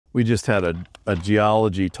We just had a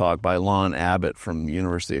geology talk by Lon Abbott from the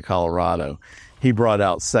University of Colorado. He brought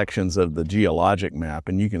out sections of the geologic map,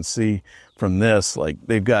 and you can see from this, like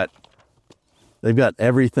they've got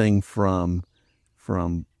everything from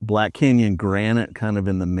Black Canyon granite kind of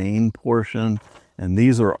in the main portion, and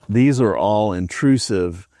these are all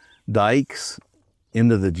intrusive dikes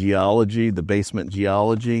into the geology, the basement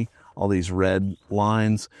geology, all these red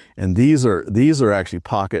lines. And these are actually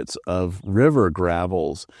pockets of river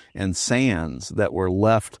gravels and sands that were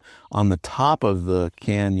left on the top of the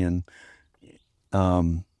canyon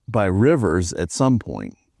by rivers at some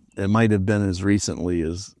point. It might have been as recently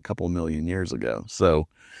as a couple million years ago. So,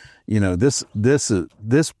 this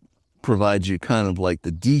provides you kind of like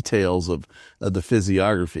the details of the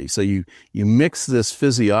physiography. So you mix this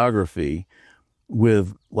physiography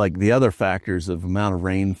with like the other factors of amount of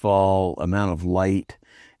rainfall, amount of light,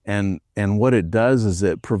 and what it does is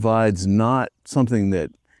it provides not something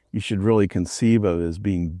that you should really conceive of as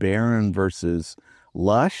being barren versus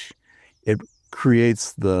lush. It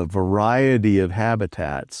creates the variety of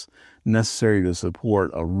habitats necessary to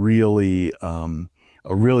support a really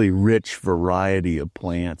rich variety of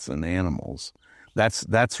plants and animals.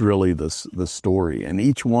 That's really the story, and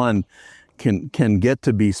each one can get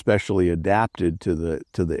to be specially adapted to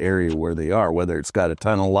the area where they are, whether it's got a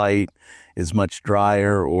ton of light, is much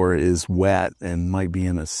drier, or is wet and might be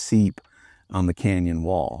in a seep on the canyon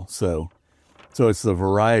wall. So it's the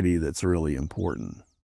variety that's really important.